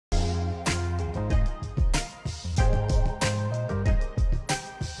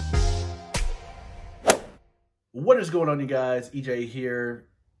What is going on, you guys? EJ here.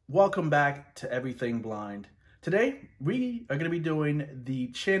 Welcome back to Everything Blind. Today, we are going to be doing the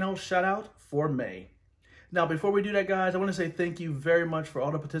channel shout out for May. Now, before we do that, guys, I want to say thank you very much for all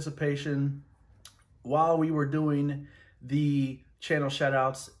the participation while we were doing the channel shout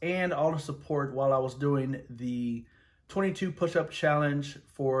outs and all the support while I was doing the 22 push-up challenge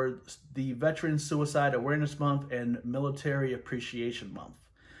for the Veteran Suicide Awareness Month and Military Appreciation Month.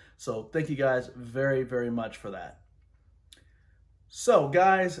 So thank you guys very, very much for that. So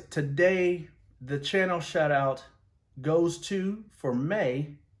guys, today the channel shout out goes to, for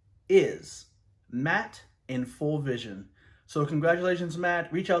May, is Matt in Full Vision. So congratulations,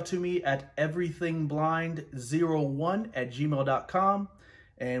 Matt. Reach out to me at everythingblind01@gmail.com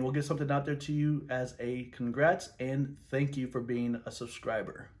and we'll get something out there to you as a congrats and thank you for being a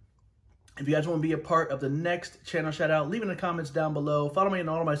subscriber. If you guys want to be a part of the next channel shout out, leave in the comments down below. Follow me on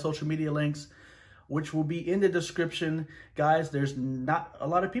all of my social media links, which will be in the description. Guys, there's not a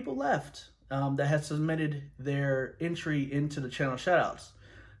lot of people left that has submitted their entry into the channel shout outs.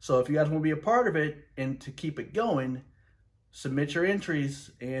 So if you guys want to be a part of it and to keep it going, submit your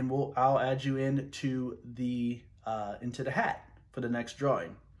entries and I'll add you into the hat for the next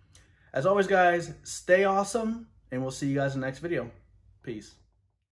drawing. As always, guys, stay awesome and we'll see you guys in the next video. Peace.